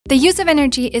The use of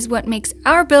energy is what makes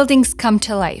our buildings come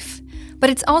to life, but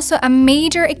it's also a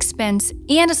major expense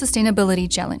and a sustainability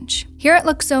challenge. Here at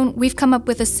Loxone, we've come up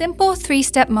with a simple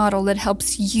 3-step model that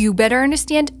helps you better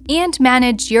understand and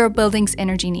manage your building's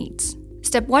energy needs.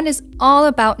 Step 1 is all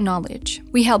about knowledge.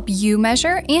 We help you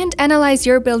measure and analyze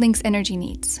your building's energy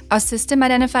needs. Our system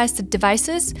identifies the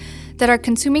devices that are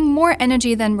consuming more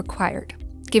energy than required,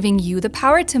 giving you the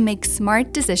power to make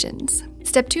smart decisions.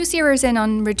 Step 2 zeroes in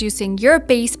on reducing your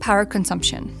base power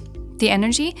consumption, the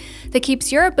energy that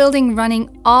keeps your building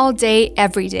running all day,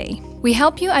 every day. We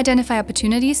help you identify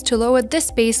opportunities to lower this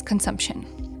base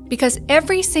consumption, because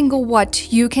every single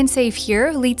watt you can save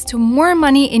here leads to more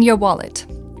money in your wallet,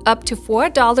 up to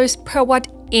 $4 per watt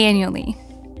annually.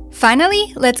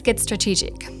 Finally, let's get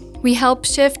strategic. We help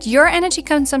shift your energy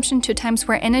consumption to times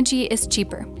where energy is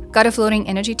cheaper. Got a floating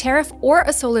energy tariff or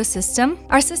a solar system?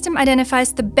 Our system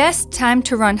identifies the best time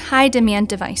to run high-demand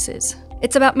devices.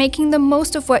 It's about making the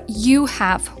most of what you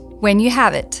have when you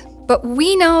have it. But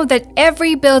we know that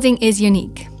every building is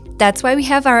unique. That's why we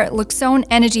have our Loxone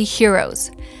Energy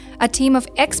Heroes, a team of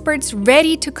experts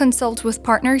ready to consult with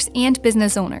partners and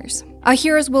business owners. Our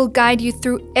heroes will guide you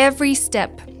through every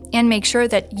step and make sure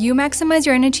that you maximize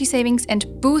your energy savings and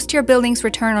boost your building's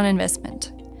return on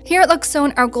investment. Here at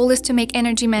Loxone, our goal is to make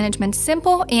energy management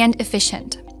simple and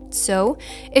efficient. So,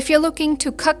 if you're looking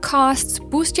to cut costs,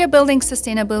 boost your building's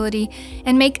sustainability,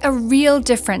 and make a real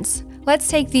difference, let's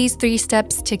take these 3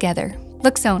 steps together.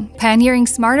 Loxone, pioneering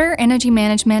smarter energy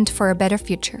management for a better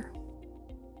future.